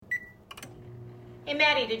Hey,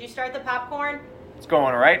 Maddie, did you start the popcorn? It's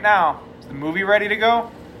going right now. Is the movie ready to go?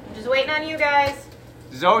 I'm just waiting on you guys.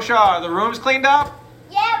 Zosha, are the rooms cleaned up?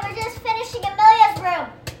 Yeah, we're just finishing Amelia's room.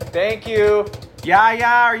 Thank you. Yaya,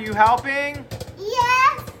 are you helping?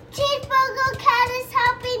 Yes, Cheeseburger Cat is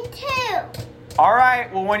helping too. All right,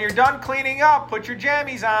 well, when you're done cleaning up, put your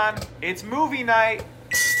jammies on. It's movie night.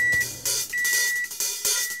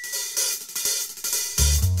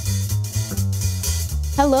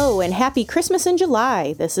 Hello and happy Christmas in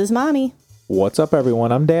July. This is Mommy. What's up,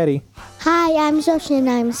 everyone? I'm Daddy. Hi, I'm Zosha and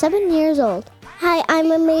I'm 7 years old. Hi,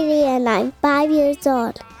 I'm Amelia and I'm 5 years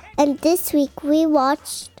old. And this week we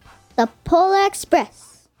watched The Polar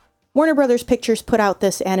Express. Warner Brothers Pictures put out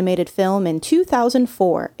this animated film in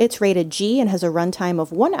 2004. It's rated G and has a runtime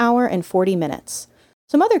of 1 hour and 40 minutes.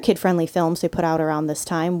 Some other kid-friendly films they put out around this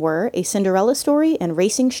time were A Cinderella Story and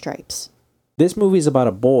Racing Stripes. This movie is about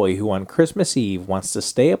a boy who on Christmas Eve wants to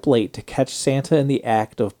stay up late to catch Santa in the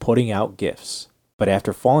act of putting out gifts. But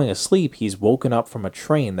after falling asleep, he's woken up from a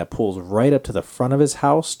train that pulls right up to the front of his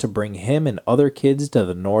house to bring him and other kids to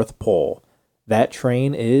the North Pole. That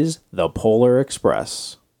train is the Polar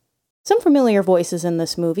Express. Some familiar voices in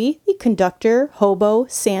this movie. The conductor, Hobo,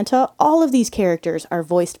 Santa, all of these characters are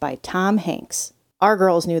voiced by Tom Hanks. Our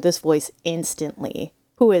girls knew this voice instantly.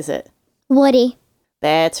 Who is it? Woody.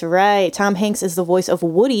 That's right. Tom Hanks is the voice of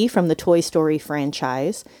Woody from the Toy Story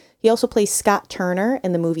franchise. He also plays Scott Turner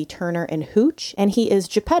in the movie Turner and Hooch, and he is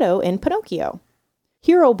Geppetto in Pinocchio.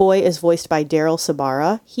 Hero Boy is voiced by Daryl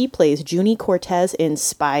Sabara. He plays Junie Cortez in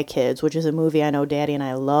Spy Kids, which is a movie I know Daddy and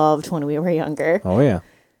I loved when we were younger. Oh, yeah.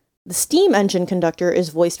 The steam engine conductor is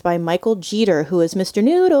voiced by Michael Jeter, who is Mr.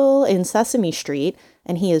 Noodle in Sesame Street,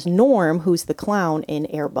 and he is Norm, who's the clown in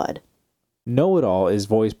Air Bud. Know-It-All is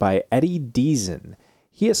voiced by Eddie Deason.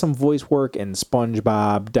 He has some voice work in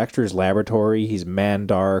SpongeBob, Dexter's Laboratory, he's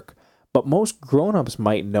Mandark, but most grown-ups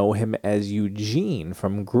might know him as Eugene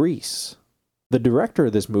from Grease. The director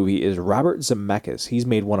of this movie is Robert Zemeckis. He's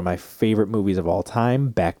made one of my favorite movies of all time,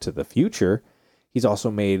 Back to the Future. He's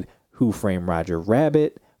also made Who Framed Roger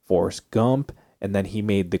Rabbit, Forrest Gump, and then he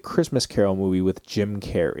made the Christmas Carol movie with Jim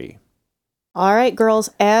Carrey. All right, girls,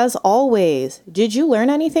 as always, did you learn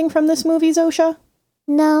anything from this movie, Zosha?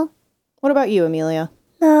 No. What about you, Amelia?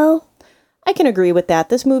 No. I can agree with that.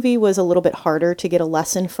 This movie was a little bit harder to get a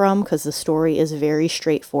lesson from because the story is very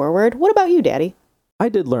straightforward. What about you, Daddy? I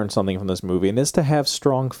did learn something from this movie, and it's to have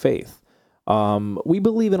strong faith. We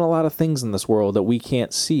believe in a lot of things in this world that we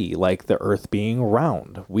can't see, like the earth being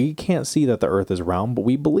round. We can't see that the earth is round, but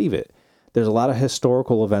we believe it. There's a lot of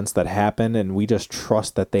historical events that happen, and we just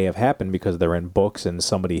trust that they have happened because they're in books and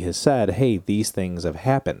somebody has said, hey, these things have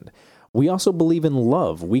happened. We also believe in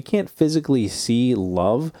love. We can't physically see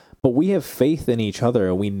love, but we have faith in each other,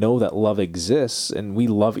 and we know that love exists, and we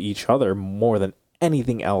love each other more than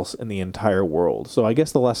anything else in the entire world. So I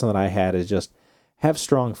guess the lesson that I had is just have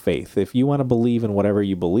strong faith. If you want to believe in whatever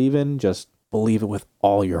you believe in, just believe it with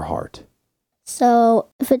all your heart. So,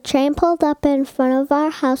 if a train pulled up in front of our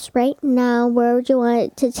house right now, where would you want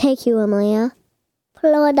it to take you, Amelia?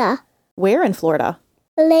 Florida. Where in Florida?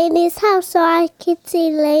 Lady's house so I could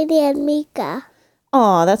see Lady and Mika.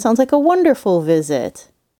 Aw, that sounds like a wonderful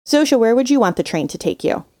visit. Zosha, where would you want the train to take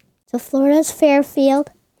you? To Florida's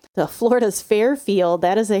Fairfield. To Florida's Fairfield.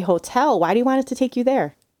 That is a hotel. Why do you want it to take you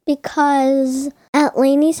there? Because at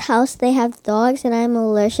Lainey's house they have dogs and I'm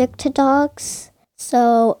allergic to dogs.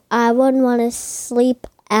 So I wouldn't want to sleep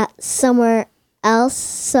at somewhere else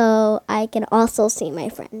so I can also see my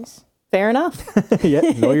friends. Fair enough. Yeah,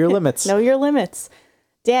 know your limits. Know your limits.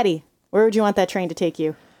 Daddy, where would you want that train to take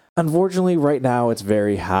you? Unfortunately, right now it's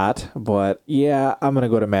very hot, but yeah, I'm going to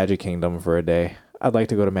go to Magic Kingdom for a day. I'd like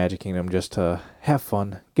to go to Magic Kingdom just to have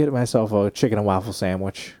fun, get myself a chicken and waffle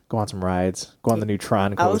sandwich, go on some rides, go on the new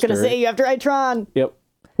Tron coaster. I was going to say, you have to ride Tron. Yep.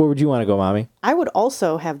 Where would you want to go, Mommy? I would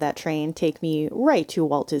also have that train take me right to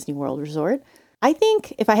Walt Disney World Resort. I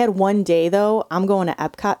think if I had one day, though, I'm going to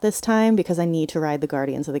Epcot this time because I need to ride the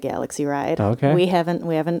Guardians of the Galaxy ride. Okay. We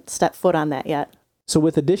haven't stepped foot on that yet. So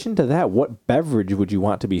with addition to that, what beverage would you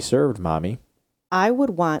want to be served, Mommy? I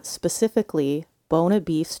would want specifically Bona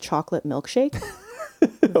Beef's chocolate milkshake.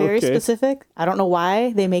 Very Okay. specific. I don't know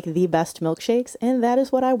why they make the best milkshakes, and that is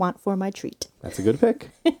what I want for my treat. That's a good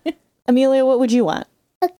pick. Amelia, what would you want?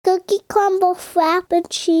 A cookie crumble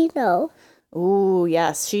frappuccino. Ooh,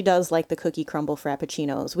 yes, she does like the cookie crumble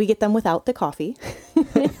frappuccinos. We get them without the coffee.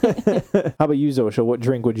 How about you, Zosha? What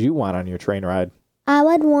drink would you want on your train ride? I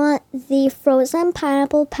would want the frozen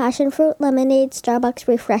pineapple passion fruit lemonade Starbucks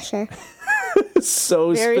refresher.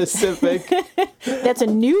 So Very- specific. That's a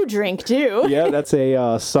new drink, too. Yeah, that's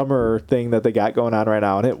a summer thing that they got going on right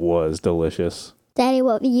now, and it was delicious. Daddy,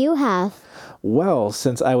 what do you have? Well,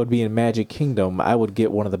 since I would be in Magic Kingdom, I would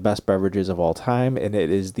get one of the best beverages of all time, and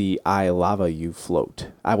it is the I Lava You float.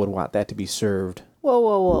 I would want that to be served. Whoa,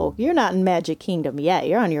 whoa, whoa. You're not in Magic Kingdom yet.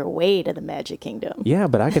 You're on your way to the Magic Kingdom. Yeah,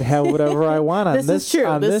 but I could have whatever I want on This is true.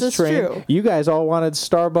 on This this is train. true. You guys all wanted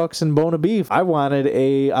Starbucks and Bona Beef. I wanted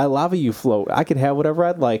a I Lava You float. I could have whatever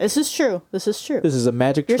I'd like. This is true. This is true. This is a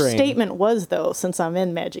magic Your train. statement was, though, since I'm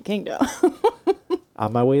in Magic Kingdom.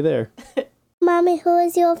 On my way there. Mommy, who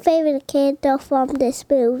is your favorite character from this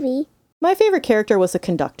movie? My favorite character was the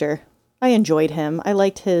conductor. I enjoyed him. I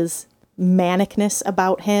liked his manicness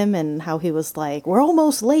about him and how he was like, we're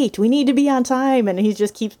almost late. We need to be on time. And he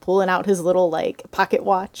just keeps pulling out his little, like, pocket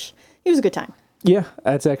watch. It was a good time. Yeah,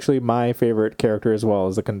 that's actually my favorite character as well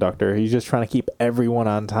as the conductor. He's just trying to keep everyone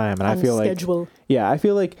on time, and I feel schedule. I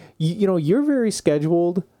feel like you know you're very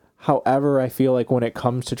scheduled. However, I feel like when it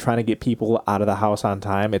comes to trying to get people out of the house on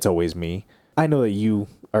time, it's always me. I know that you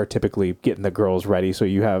are typically getting the girls ready, so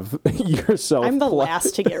you have yourself. I'm the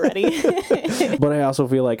last to get ready. But I also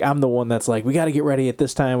feel like I'm the one that's like, we got to get ready at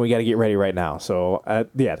this time. We got to get ready right now. So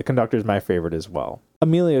yeah, the conductor is my favorite as well.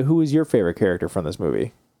 Amelia, who is your favorite character from this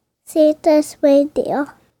movie? Santa's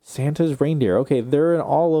reindeer. Santa's reindeer. Okay, they're in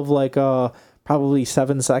all of like probably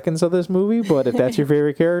 7 seconds of this movie, but if that's your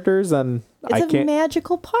favorite characters, then I It's a can't.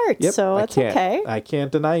 magical part, Yep, so I it's can't- okay. I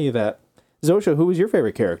can't deny you that. Zosha, who was your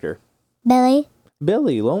favorite character? Billy,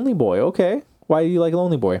 Billy, Lonely Boy. Okay, why do you like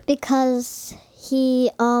Lonely Boy? because he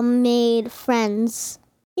made friends.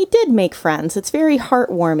 He did make friends. It's very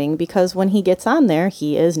heartwarming because when he gets on there,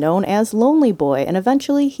 he is known as Lonely Boy, and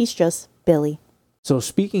eventually he's just Billy. So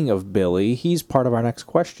speaking of Billy, he's part of our next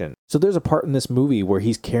question. So there's a part in this movie where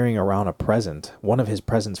he's carrying around a present, one of his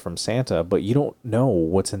presents from Santa, but you don't know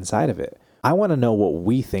what's inside of it. I want to know what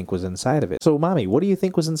we think was inside of it. So, Mommy, what do you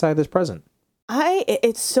think was inside this present?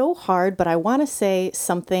 It's so hard, but I want to say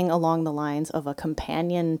something along the lines of a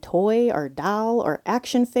companion toy or doll or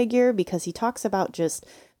action figure, because he talks about just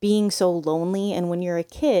being so lonely. And when you're a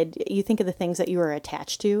kid, you think of the things that you are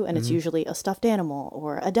attached to, and it's usually a stuffed animal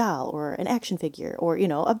or a doll or an action figure or, you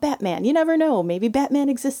know, a Batman. You never know. Maybe Batman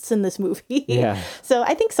exists in this movie. Yeah. So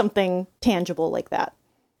I think something tangible like that.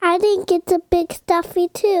 I think it's a big stuffy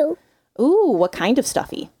too. Ooh, what kind of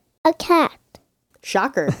stuffy? A cat.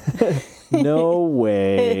 Shocker. No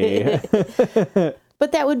way.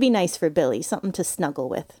 But that would be nice for Billy, something to snuggle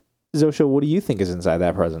with. Zosha, what do you think is inside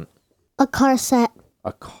that present? A car set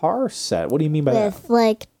A car set. What do you mean by that? with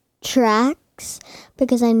like tracks,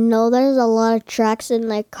 because I know there's a lot of tracks in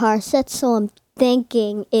like car sets, so I'm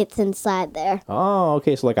thinking it's inside there. Oh,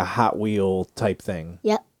 okay. So like a Hot Wheel type thing.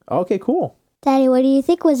 Yep. Okay, cool. Daddy, what do you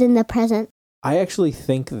think was in the present? I actually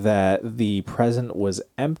think that the present was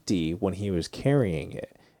empty when he was carrying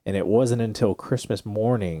it. And it wasn't until Christmas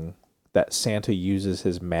morning that Santa uses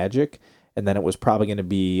his magic. And then it was probably going to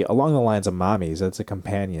be along the lines of Mommy's. It's a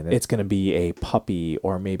companion. It's going to be a puppy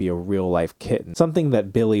or maybe a real life kitten. Something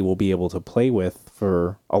that Billy will be able to play with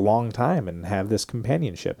for a long time and have this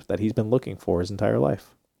companionship that he's been looking for his entire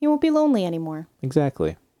life. He won't be lonely anymore.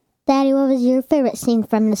 Exactly. Daddy, what was your favorite scene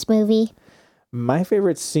from this movie? My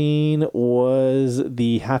favorite scene was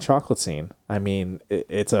the hot chocolate scene. I mean,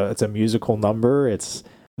 it's a musical number. It's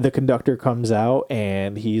the conductor comes out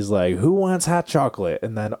and he's like, "Who wants hot chocolate?"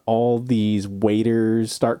 And then all these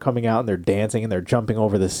waiters start coming out and they're dancing and they're jumping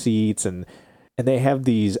over the seats and they have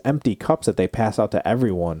these empty cups that they pass out to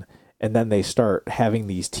everyone. And then they start having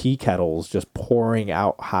these tea kettles just pouring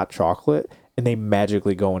out hot chocolate and they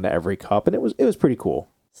magically go into every cup. And it was pretty cool.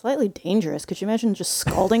 Slightly dangerous. Could you imagine just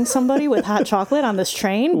scalding somebody with hot chocolate on this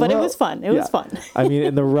train? But it Well, was fun. It was fun. I mean,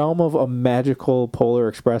 in the realm of a magical Polar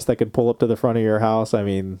Express that can pull up to the front of your house, I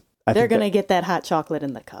mean, They're going to get that hot chocolate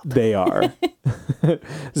in the cup. They are.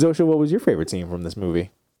 Zosha, what was your favorite scene from this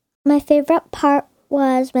movie? My favorite part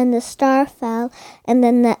was when the star fell and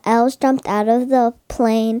then the elves jumped out of the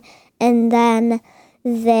plane and then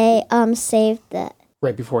they saved it.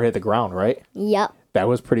 Right before it hit the ground, right? Yep. That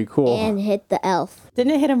was pretty cool. And hit the elf.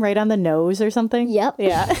 Didn't it hit him right on the nose or something? Yep.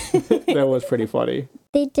 Yeah. That was pretty funny.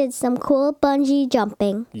 They did some cool bungee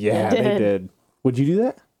jumping. Yeah, They they did. did. Would you do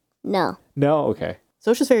that? No. No? Okay.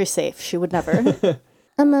 So she's very safe. She would never.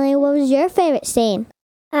 Emily, what was your favorite scene?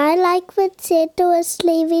 I like when Santa was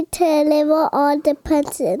leaving to deliver all the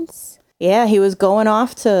presents. Yeah, he was going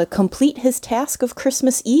off to complete his task of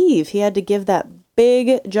Christmas Eve. He had to give that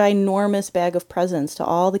big, ginormous bag of presents to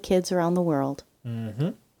all the kids around the world.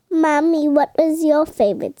 Mommy, what was your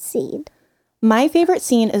favorite scene? My favorite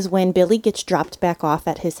scene is when Billy gets dropped back off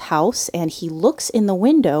at his house and he looks in the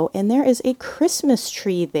window and there is a Christmas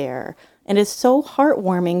tree there. And it's so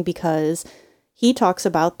heartwarming because he talks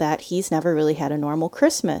about that he's never really had a normal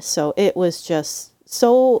Christmas. So it was just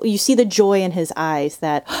so, you see the joy in his eyes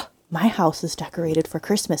that my house is decorated for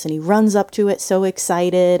Christmas. And he runs up to it so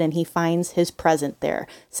excited and he finds his present there.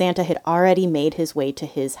 Santa had already made his way to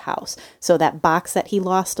his house. So that box that he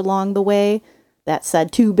lost along the way that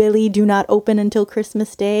said, "To Billy, do not open until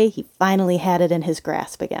Christmas Day," he finally had it in his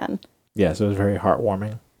grasp again. Yes, it was very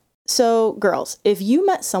heartwarming. So, girls, if you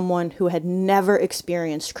met someone who had never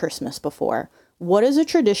experienced Christmas before, what is a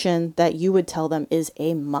tradition that you would tell them is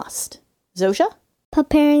a must? Zosha?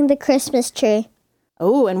 Preparing the Christmas tree.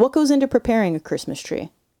 Oh, and what goes into preparing a Christmas tree?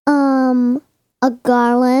 A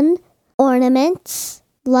garland, ornaments,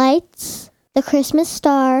 lights, the Christmas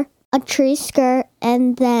star, a tree skirt,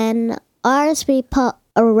 and then ours we put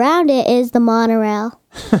around it is the monorail.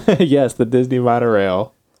 Yes, the Disney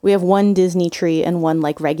monorail. We have one Disney tree and one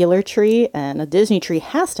like regular tree, and a Disney tree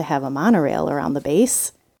has to have a monorail around the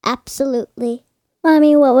base. Absolutely.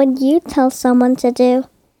 Mommy, what would you tell someone to do?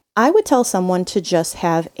 I would tell someone to just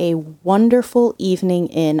have a wonderful evening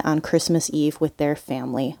in on Christmas Eve with their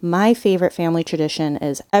family. My favorite family tradition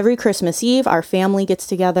is every Christmas Eve, our family gets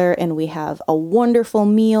together and we have a wonderful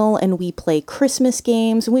meal and we play Christmas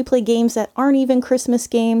games. And we play games that aren't even Christmas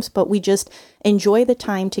games, but we just enjoy the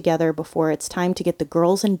time together before it's time to get the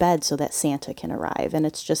girls in bed so that Santa can arrive. And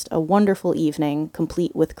it's just a wonderful evening,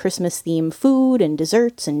 complete with Christmas-themed food and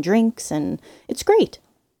desserts and drinks, and it's great.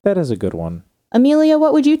 That is a good one. Amelia,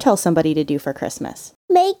 what would you tell somebody to do for Christmas?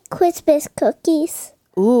 Make Christmas cookies.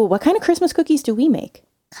 Ooh, what kind of Christmas cookies do we make?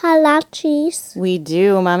 Kolaches. We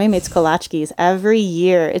do. Mommy makes kolachkis every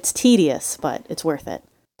year. It's tedious, but it's worth it.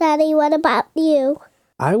 Daddy, what about you?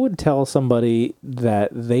 I would tell somebody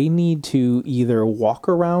that they need to either walk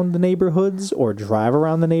around the neighborhoods or drive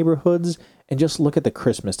around the neighborhoods and just look at the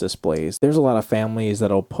Christmas displays. There's a lot of families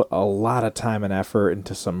that'll put a lot of time and effort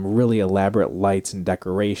into some really elaborate lights and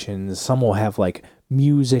decorations. Some will have like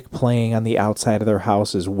music playing on the outside of their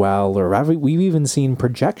house as well, or we've even seen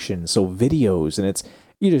projections, so videos, and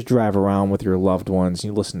you just drive around with your loved ones,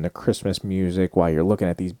 you listen to Christmas music while you're looking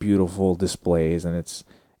at these beautiful displays, and it's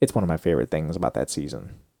one of my favorite things about that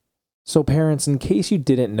season. So parents, in case you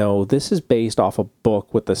didn't know, this is based off a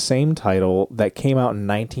book with the same title that came out in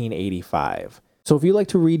 1985. So if you like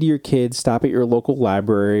to read to your kids, stop at your local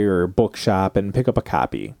library or bookshop and pick up a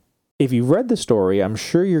copy. If you've read the story, I'm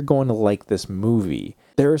sure you're going to like this movie.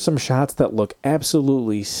 There are some shots that look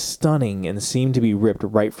absolutely stunning and seem to be ripped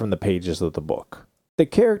right from the pages of the book. The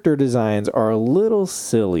character designs are a little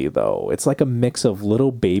silly though. It's like a mix of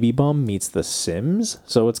Little Baby Bum meets The Sims,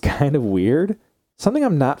 so it's kind of weird. Something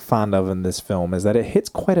I'm not fond of in this film is that it hits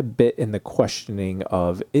quite a bit in the questioning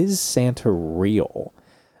of, is Santa real?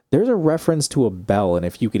 There's a reference to a bell, and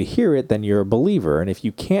if you could hear it, then you're a believer, and if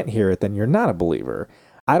you can't hear it, then you're not a believer.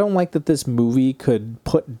 I don't like that this movie could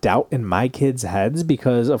put doubt in my kids' heads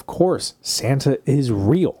because, of course, Santa is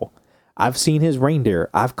real. I've seen his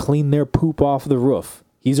reindeer. I've cleaned their poop off the roof.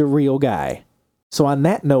 He's a real guy. So on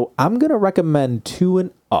that note, I'm going to recommend 2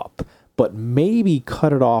 and up, but maybe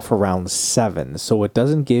cut it off around 7 so it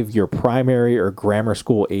doesn't give your primary or grammar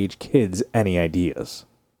school age kids any ideas.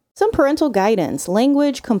 Some parental guidance.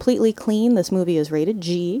 Language completely clean. This movie is rated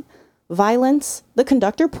G. Violence. The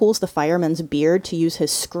conductor pulls the fireman's beard to use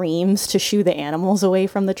his screams to shoo the animals away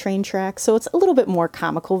from the train tracks, so it's a little bit more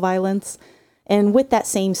comical violence. And with that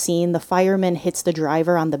same scene, the fireman hits the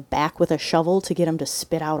driver on the back with a shovel to get him to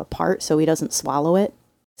spit out a part so he doesn't swallow it.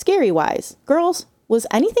 Scary-wise, girls, was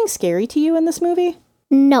anything scary to you in this movie?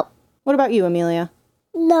 No. What about you, Amelia?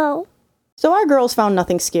 No. So our girls found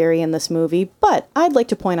nothing scary in this movie, but I'd like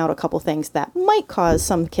to point out a couple things that might cause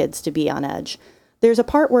some kids to be on edge. There's a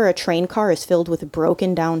part where a train car is filled with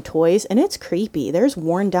broken down toys, and it's creepy. There's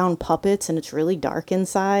worn down puppets, and it's really dark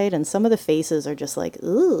inside, and some of the faces are just like,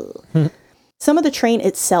 ooh. Some of the train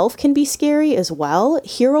itself can be scary as well.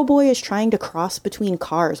 Hero Boy is trying to cross between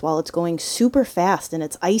cars while it's going super fast and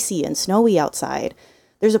it's icy and snowy outside.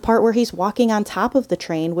 There's a part where he's walking on top of the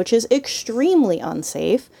train, which is extremely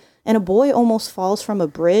unsafe, and a boy almost falls from a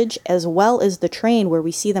bridge, as well as the train where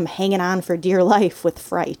we see them hanging on for dear life with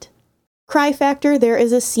fright. Cry factor, there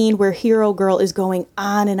is a scene where Hero Girl is going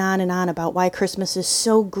on and on and on about why Christmas is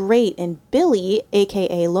so great, and Billy,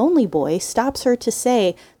 aka Lonely Boy, stops her to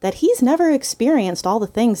say that he's never experienced all the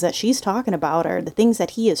things that she's talking about or the things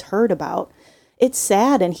that he has heard about. It's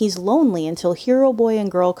sad and he's lonely until Hero Boy and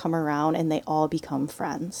Girl come around and they all become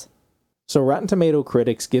friends. So Rotten Tomato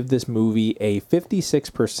critics give this movie a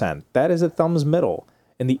 56%. That is a thumbs middle.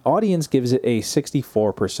 And the audience gives it a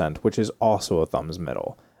 64%, which is also a thumbs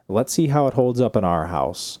middle. Let's see how it holds up in our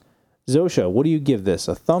house. Zosha, what do you give this?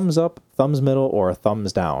 A thumbs up, thumbs middle, or a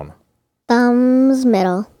thumbs down? Thumbs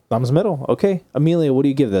middle. Thumbs middle. Okay. Amelia, what do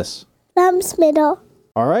you give this? Thumbs middle.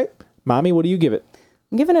 All right. Mommy, what do you give it?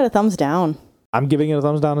 I'm giving it a thumbs down. I'm giving it a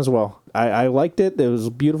thumbs down as well. I liked it. It was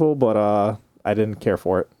beautiful, but I didn't care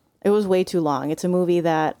for it. It was way too long. It's a movie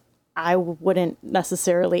that I wouldn't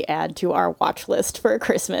necessarily add to our watch list for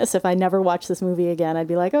Christmas. If I never watch this movie again, I'd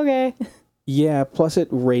be like, okay. Yeah, plus it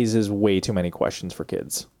raises way too many questions for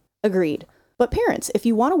kids. Agreed. But parents, if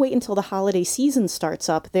you want to wait until the holiday season starts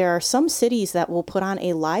up, there are some cities that will put on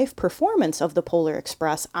a live performance of the Polar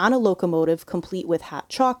Express on a locomotive complete with hot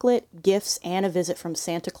chocolate, gifts, and a visit from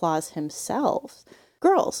Santa Claus himself.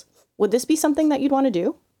 Girls, would this be something that you'd want to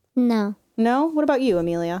do? No. No? What about you,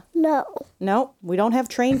 Amelia? No. No, we don't have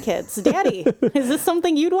trained kids. Daddy, is this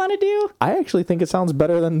something you'd want to do? I actually think it sounds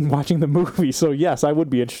better than watching the movie, so yes, I would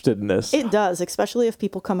be interested in this. It does, especially if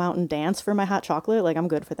people come out and dance for my hot chocolate. Like, I'm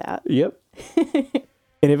good for that. Yep.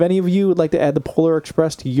 And if any of you would like to add the Polar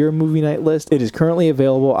Express to your movie night list, it is currently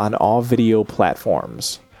available on all video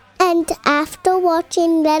platforms. And after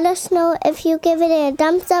watching, let us know if you give it a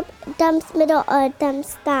thumbs up, thumbs middle, or a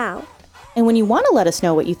thumbs down. And when you want to let us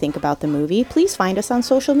know what you think about the movie, please find us on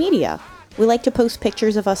social media. We like to post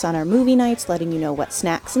pictures of us on our movie nights, letting you know what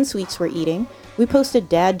snacks and sweets we're eating. We post a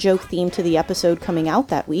dad joke theme to the episode coming out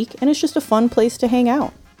that week, and it's just a fun place to hang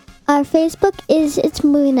out. Our Facebook is It's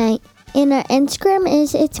Movie Night, and our Instagram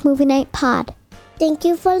is It's Movie Night Pod. Thank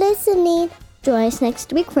you for listening. Join us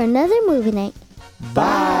next week for another movie night.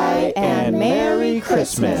 Bye and Merry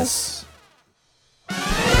Christmas.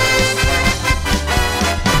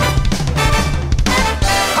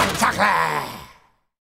 Chocolate!